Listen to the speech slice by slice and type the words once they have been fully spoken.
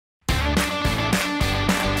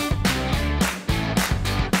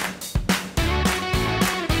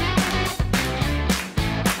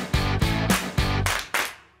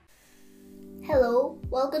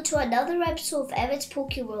welcome to another episode of Ambience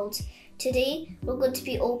Pokéworld. Today we're going to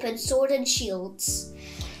be opening Sword and Shields.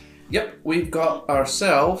 Yep, we've got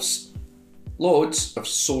ourselves loads of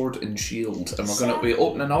Sword and Shield, and we're going to be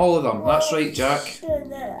opening all of them. That's right, Jack. We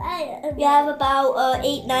have about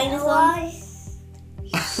 8-9 of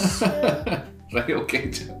them. Right, okay,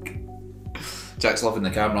 Jack. Jack's loving the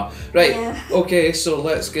camera. Right, Yeah. Okay, so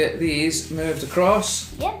let's get these moved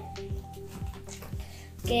across. Yep.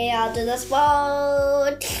 Okay, I'll do this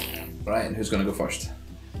one. Right, and who's going to go first?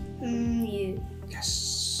 You.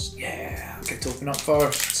 Yes. Yeah, I'll get to open up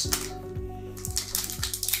first.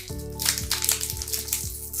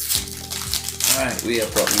 Right, we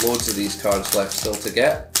have got loads of these cards left still to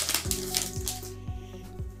get.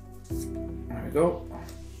 There we go.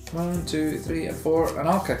 1, 2, 3, and 4, and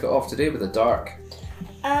I'll kick it off today with a dark.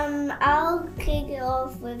 I'll kick it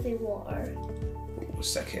off with the water. Oh,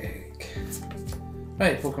 sick egg.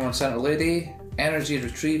 Right, Pokemon Center Lady, Energy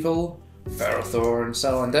Retrieval, Ferrothorn,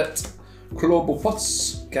 Salandit,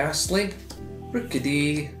 Clobopus, Ghastly,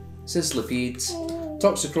 Rookidee, Sizzlipede,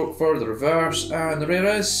 Toxicroak for the reverse, and the rare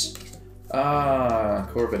is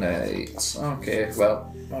Corbinite. Okay,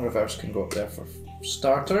 well, my reverse can go up there for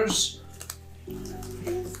starters.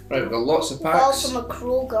 Right, we've got lots of packs. Also, a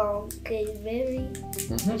Kroger. Okay, very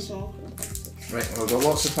small. Right, we've got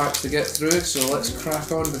lots of packs to get through, so let's crack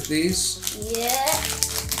on with these. Yeah.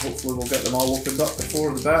 Hopefully we'll get them all opened up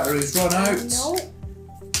before the batteries run out. No.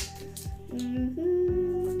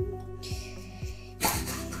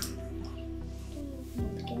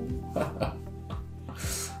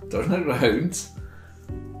 Turn it round.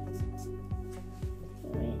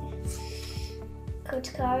 Code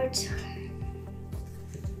card.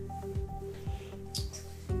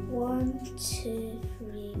 1, 2,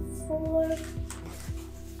 3, 4.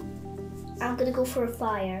 I'm gonna go for a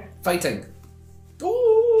fire. Fighting.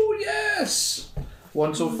 Oh, yes!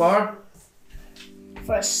 One so far.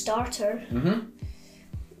 For a starter,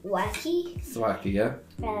 Wacky, Thwacky, yeah.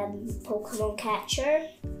 Pokemon Catcher,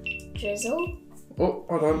 Drizzle, Oh,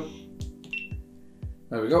 hold on.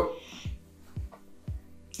 There we go.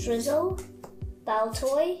 Drizzle,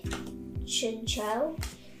 Baltoy, Chinchou,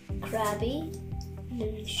 Krabby,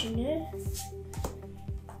 Lunchinu,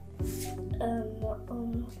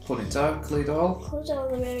 Ponyta, Claydol. who's all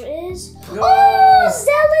the rare is? Oh! Oh,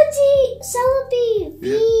 Celebi V!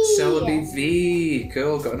 Yeah, Celebi V.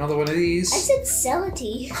 Cool, got another one of I these. said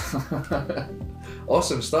Celity.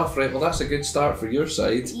 Awesome stuff, right? Well, that's a good start for your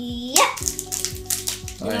side. Yep.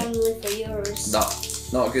 Right. Normally for yours. No,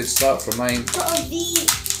 not a good start for mine. Got a V.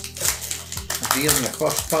 V in the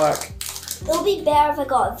first pack. It'll be better if I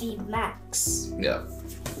got a V Max. Yeah.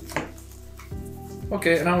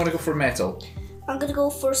 Okay, and I want to go for metal. I'm gonna go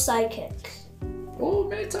for Psychic. Oh,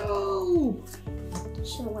 metal!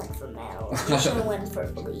 Should've went for metal. Should've went for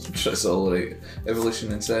blue. That's all right.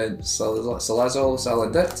 Evolution Inside, Salazol,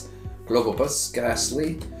 Salandit, Globopus,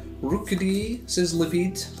 Ghastly, Rookidee,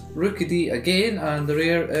 Sizzlipede, Rookidee again, and the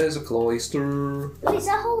rare is a Cloyster. Wait, is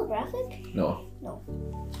that holographic? No. No.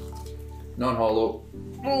 Non-holo.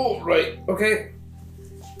 Oh, right, okay.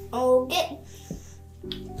 Okay.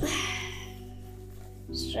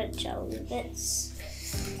 Stretch out the bits.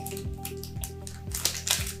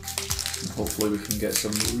 Hopefully we can get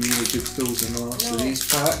some really good pulls in the last of these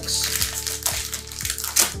packs.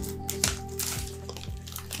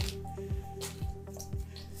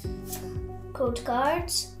 Code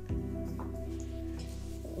cards.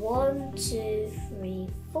 1, 2, 3,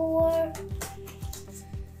 4.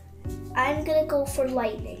 I'm gonna go for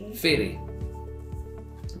lightning. Fairy.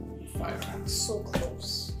 Ooh, fire. So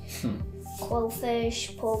close.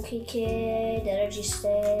 Quillfish, Pokekid, Energy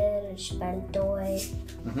Stare, Speltoy.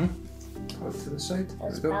 Go to the side. There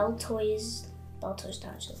There's we go. Baltoy's not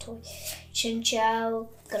actually a toy. Chinchou,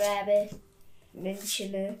 Grabby,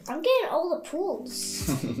 Minchinu. I'm getting all the pulls.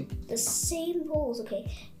 The same pulls. Okay,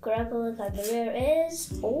 Grabble and the rare is.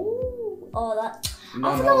 Oh, that.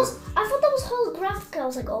 I thought that was holographic. I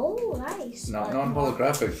was like, oh, nice. No,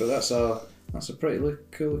 non-holographic, but that's a pretty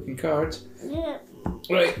cool looking card. Yeah.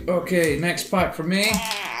 Right, okay, next pack for me.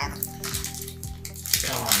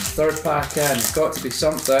 Come on, third pack in. Got to be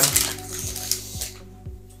something.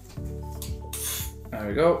 There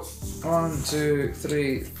we go. 1, 2,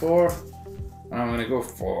 3, 4. I'm gonna go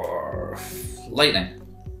for lightning.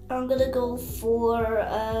 I'm gonna go for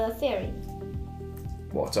fairy.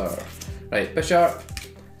 Water. Right, Bisharp,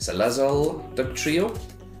 Salazzle, Dugtrio,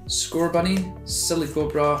 Scorbunny,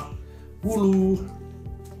 Silicobra, Wooloo.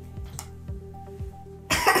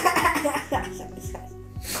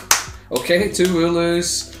 Okay, 2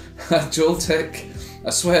 Wooloos, a Joltik,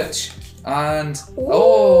 a Switch, and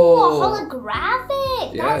Oh, holographic!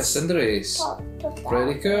 big. Yeah, Cinderace. Put that.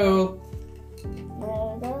 Pretty cool. There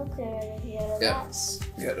we go. Get rid of Yeah. that.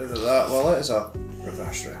 Get rid of that. Well, it is a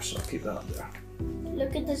reverse rare, so I'll keep that there.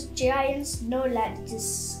 Look at this giant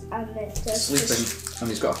Snorlax and it's Sleeping, and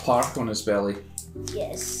he's got a park on his belly.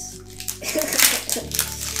 Yes.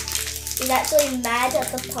 He's actually mad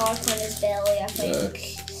at the park on his belly, I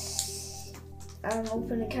think. I'm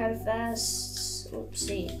opening kind of fast.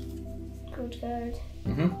 Oopsie. Good card.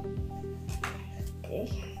 Okay.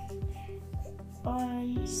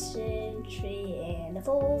 1, 2, 3, and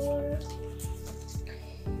 4.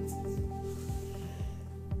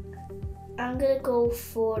 I'm gonna go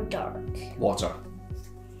for dark. Water.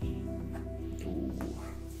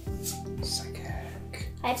 Psychic.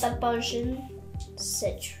 Hyper Potion,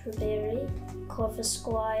 Citraberry,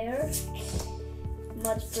 Corvusquire,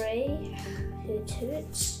 Mudbray,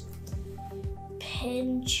 Hoot,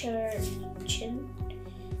 Pincurchin,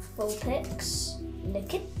 Vulpix,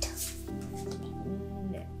 Nickit,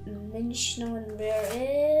 Minchno and rare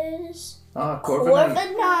is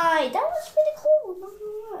Corviknight. That was pretty cool, not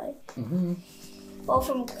gonna lie. Well,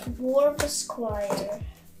 from Corvusquire.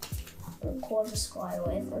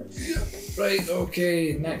 Whatever. Right,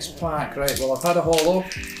 okay, next pack. Right, well, I've had a holo,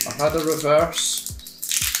 I've had a reverse.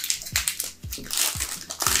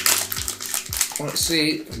 Let's see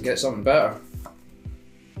if we can get something better.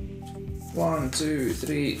 1, 2,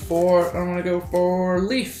 3, 4. I'm gonna go for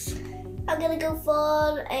Leaf. I'm gonna go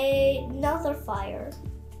for another fire.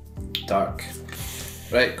 Dark.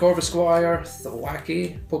 Right, Corvusquire,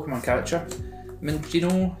 Thwackey, Pokemon Catcher,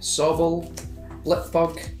 Minchino, Sobble,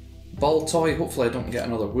 Blipbug, Baltoy, hopefully I don't get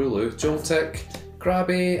another Wooloo, Joltik,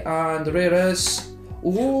 Krabby, and the rare is...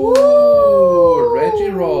 Ooh!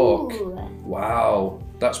 Regirock! Wow,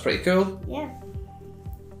 that's pretty cool. Yeah.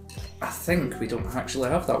 I think we don't actually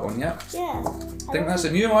have that one yet. Yeah. I think that's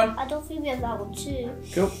a new one. I don't think we have that one too.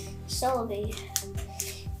 Cool. Celebi.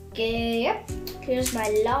 Okay, yep. Here's my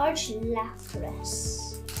large Lapras.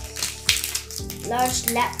 Large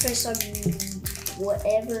Lapras on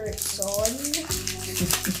whatever it's on.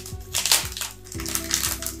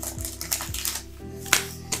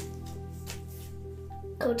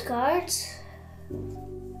 Code cards.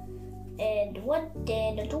 And 1,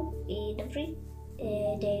 then 2, and 3,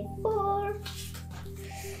 and then 4.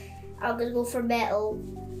 I'm gonna go for metal.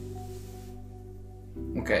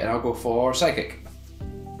 Okay, and I'll go for Psychic.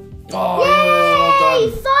 Oh, Yay! yeah, well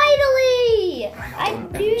done. Finally! Right,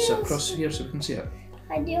 hold on. So across here so we can see it.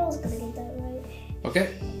 I knew I was gonna get that right. Okay.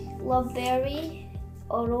 Loveberry,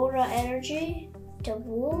 Aurora Energy,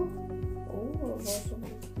 Taboo. Oh,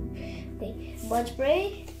 okay.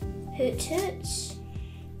 Mudbray, Hoot,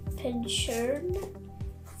 Pinchurn,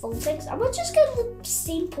 Vulpix. I'm not just getting the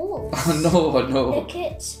same pulls. Oh no.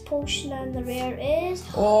 Nickit, Potion, and the rare is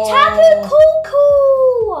Oh. Tapu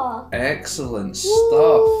Koko! Excellent stuff.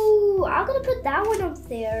 Ooh, I'm gonna put that one up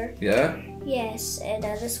there. Yeah. Yes, and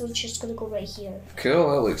this one's just gonna go right here.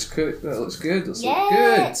 Cool. That looks good. That looks good. That's Yeah,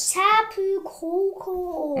 good. Tapu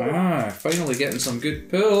Koko. Ah, finally getting some good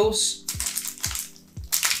pulls.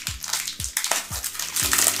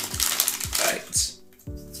 Right.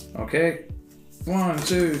 Okay. 1,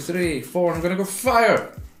 2, 3, 4. I'm gonna go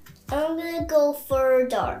fire. I'm gonna go for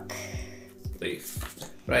dark. Leaf.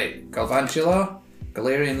 Right. Galvantula,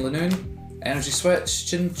 Galarian Lanoon, Energy Switch,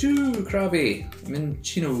 Chinchou, Krabby,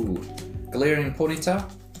 Minchino, Galarian Ponyta,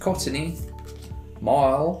 Cottony,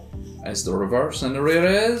 Moyle is the reverse, and the rare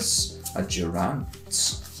is a Durant.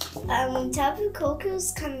 Tapu Koko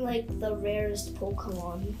is kind of like the rarest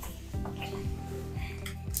Pokemon.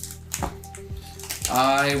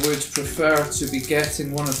 I would prefer to be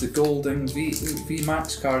getting one of the golden V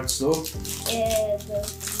Max cards though. Yeah, the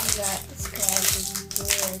Max card is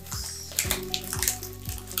good.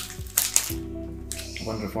 I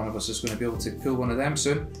wonder if one of us is going to be able to pull one of them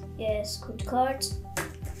soon. Yes, good cards.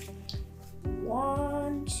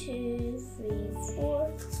 1, 2, 3,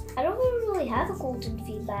 4. I don't really have a golden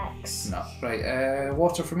V-Max. No. Right,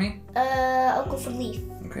 water for me? I'll go for leaf.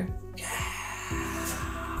 Okay.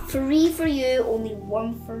 3 for you, only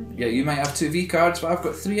 1 for me. Yeah, you might have 2 V cards, but I've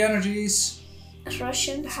got 3 energies.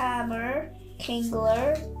 Crushing Hammer,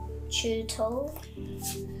 Kingler, Chewtle,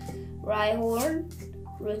 Rhyhorn,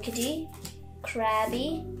 Rookidee,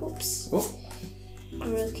 Krabby, oops, Oh.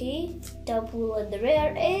 Grookey, double and the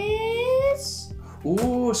rare is...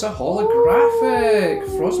 Ooh, it's a holographic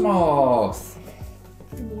Frostmoth.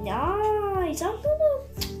 Nice, I'm gonna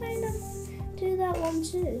kind of do that one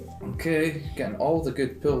too. Okay, getting all the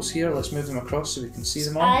good pulls here. Let's move them across so we can see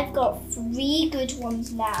them all. I've got 3 good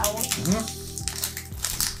ones now.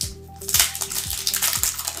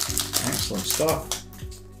 Excellent stuff.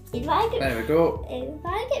 If I get, There we go. if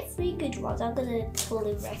I get 3 good ones, I'm gonna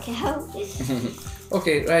totally wreck it out.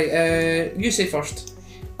 Okay, right, you say first.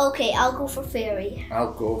 Okay, I'll go for fairy.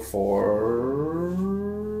 I'll go for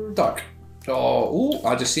dark. Oh,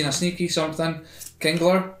 I just seen a sneaky something.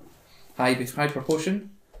 Kingler, hyper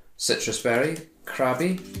potion, citrus berry,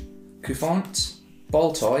 crabby, Coufont,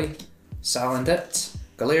 ball toy, Salandit,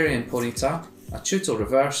 Galarian Ponyta, a Tutel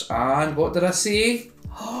reverse, and what did I see?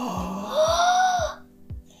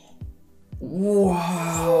 Wow!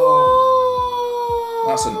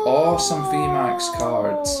 That's an awesome VMAX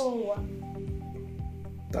card.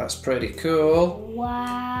 That's pretty cool. Wow!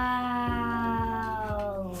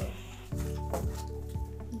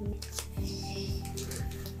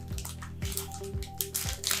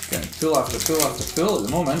 Getting pull after pull after pull at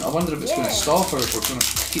the moment. I wonder if it's going to stop or if we're going to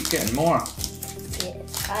keep getting more. Yeah,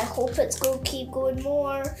 I hope it's going to keep going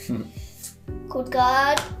more. Good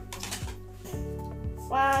God.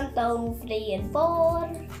 1, 2, 3, and 4.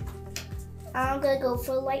 I'm going to go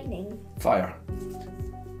for lightning. Fire.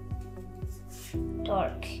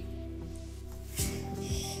 Dark.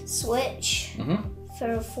 Switch.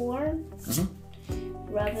 Ferroform.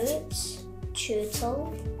 Rabbit.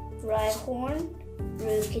 Tutel. Rhyhorn.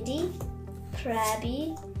 Rookidee.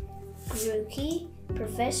 Krabby. Grookey.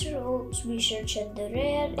 Professor Oak's research and the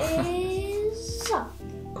rare is...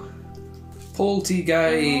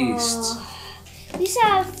 Poltergeist. We still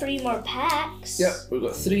have 3 more packs. Yep, we've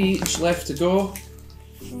got 3 each left to go.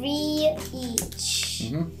 3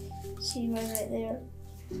 each. See mine right there.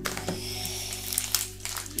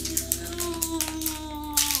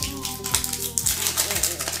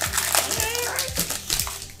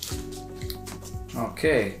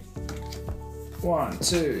 Okay. 1,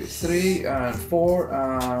 2, 3, and 4,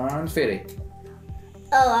 and fairy.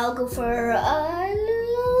 Oh, I'll go for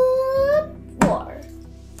war.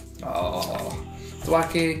 Oh.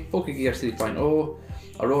 Thwackey, Pokegear 3.0,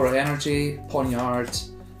 Aurora Energy, Poniard,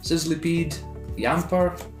 Sizzlipede,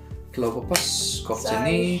 Yamper, Clobbopus,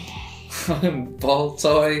 Cottony, Ball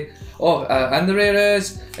Toy. Oh, and the rare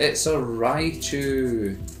is, it's a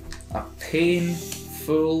Raichu. A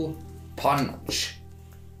Painful Punch.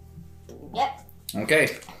 Yep.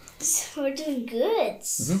 Okay. So we're doing good.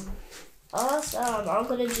 Awesome. I'm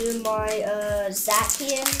gonna do my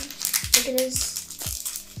Zacian because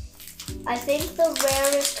I think the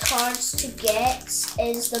rarest cards to get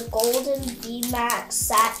is the Golden VMAX,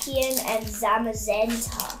 Zacian, and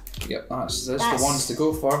Zamazenta. Yep, that's the ones to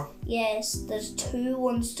go for. Yes, there's 2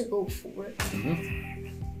 ones to go for.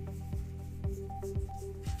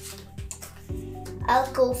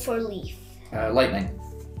 I'll go for Leaf. Lightning.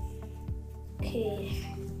 Okay.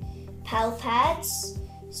 Palpads,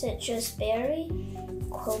 Citrus Berry,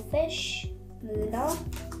 Quillfish, Luna,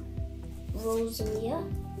 Rosalia,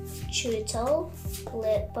 Tutel,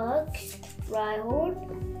 Litbug, Rhyhorn.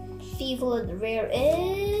 Feeble and the rare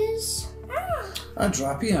is... A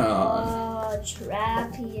Drapion. Oh,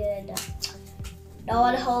 Drapion.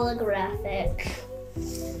 Non-holographic.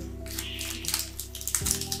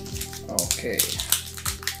 Okay.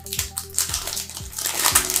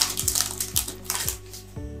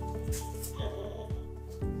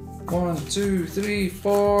 One, 2, 3,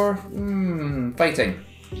 4. Fighting.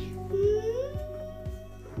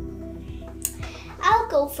 I'll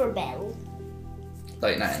go for Bell.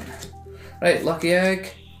 Lightning. Right, Lucky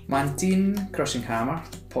Egg, Mantine, Crushing Hammer,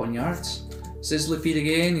 Poniard, Sizzlipede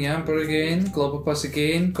again, Yamper again, Globopus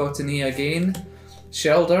again, Cottony again.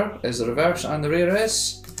 Shelder is the reverse, and the rare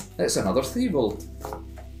is, it's another Thievul.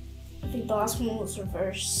 I think the last one was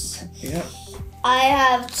reverse. Yep. I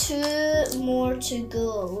have 2 more to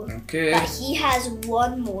go. Okay. But he has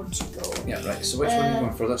 1 more to go. Yeah, right, so which one are you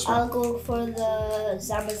going for this one? I'll go for the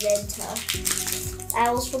Zamazenta. I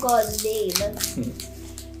almost forgot his name.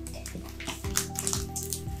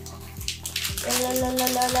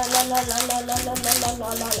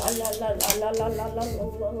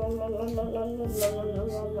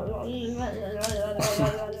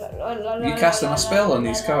 You casting a spell on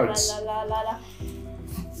these cards?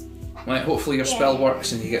 Right, hopefully your spell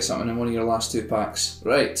works and you get something in one of your last 2 packs.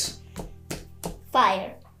 Right.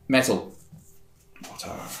 Fire. Metal.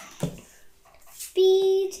 Water.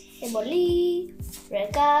 Speed. Emily.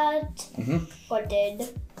 Regard. Gordon.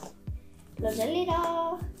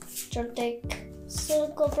 Rosalina. Jortic.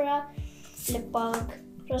 Silcobra. Flipbug.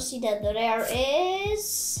 Proceed, and the rare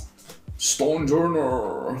is...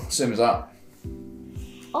 Stonejourner. Same as that.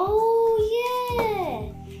 Oh, yeah.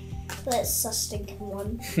 That's a stinking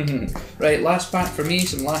one. Right, last pack for me,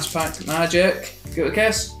 some last pack magic. Give it a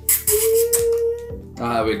kiss.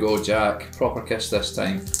 There we go, Jack. Proper kiss this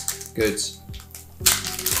time. Good.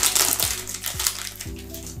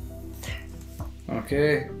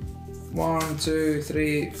 Okay. 1, 2,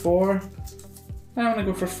 3, 4. I'm gonna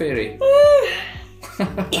go for fairy.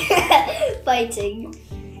 Fighting.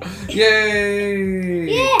 Yay!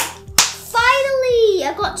 Yeah! Finally!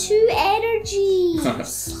 I got 2 energies!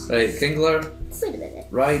 Right, Kingler, Wait a minute.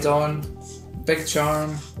 Rhydon, Big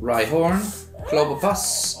Charm, Rhyhorn,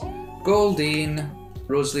 Clobopus, Goldeen,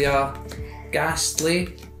 Roselia,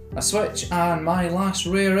 Ghastly, a switch, and my last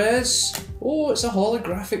rare is... Oh, it's a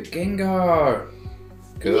holographic Gengar.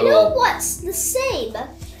 Cool. You know what's the same?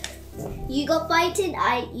 You got fighting,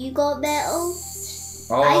 you got metal.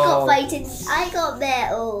 Oh. I got fighting, I got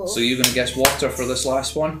metal. So you're gonna guess water for this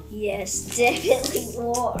last one? Yes, definitely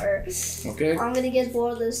water. Okay. I'm gonna guess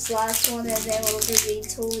water this last one, and then we'll be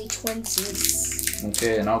totally 20s.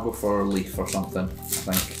 Okay, and I'll go for leaf or something,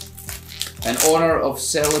 I think. In honour of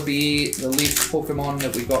Celebi, the leaf Pokemon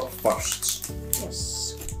that we got first.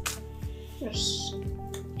 Yes. Yes.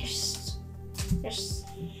 Yes. Yes.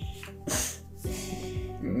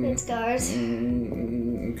 It's guard.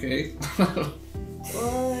 Okay.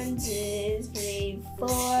 1, 2, 3,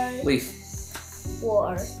 4. Leaf.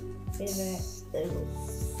 War. Wait a minute.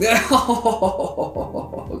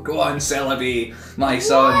 Go on, Celebi, my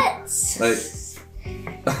son. What? Right.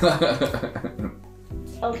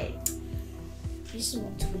 Okay. These are my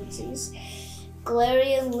twinsies.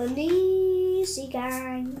 Galarian Lindy,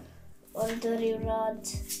 Seagang, Ordinary Rod,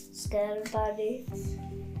 Scarbody,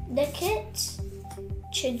 Nickit,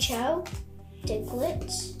 Chinchou,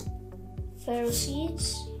 Diglett, Feral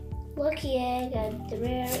Seeds, Lucky Egg, and the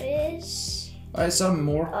rare is... It's a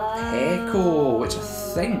Morpeko, which I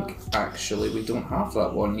think, actually, we don't have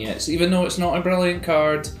that one yet. So even though it's not a brilliant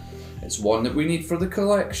card, it's one that we need for the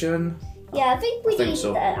collection. Yeah, I think we need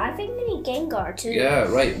so. that. I think we need Gengar too. Yeah,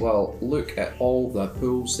 right, well, look at all the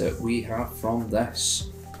pulls that we have from this.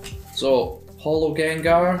 So, Holo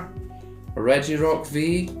Gengar, a Regirock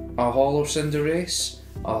V, a Holo Cinderace,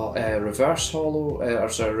 a reverse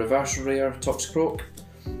reverse rare Toxicroak,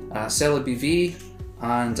 a Celebi V,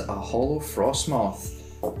 and a Holo Frostmoth.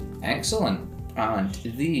 Excellent. And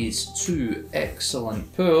these 2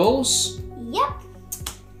 excellent pulls. Yep.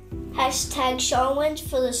 Hashtag Sean went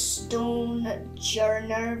for the Stone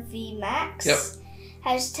Journer V Max. Yep.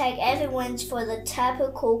 Hashtag Evan went for the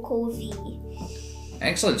Tapu Koko V.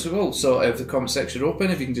 Excellent, so cool. So if the comment section are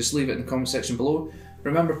open, if you can just leave it in the comment section below.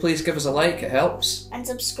 Remember, please give us a like, it helps. And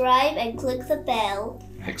subscribe and click the bell.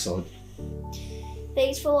 Excellent.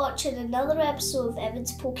 Thanks for watching another episode of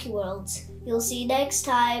Evan's Pokéworld. We'll see you next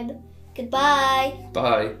time. Goodbye.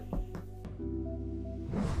 Bye.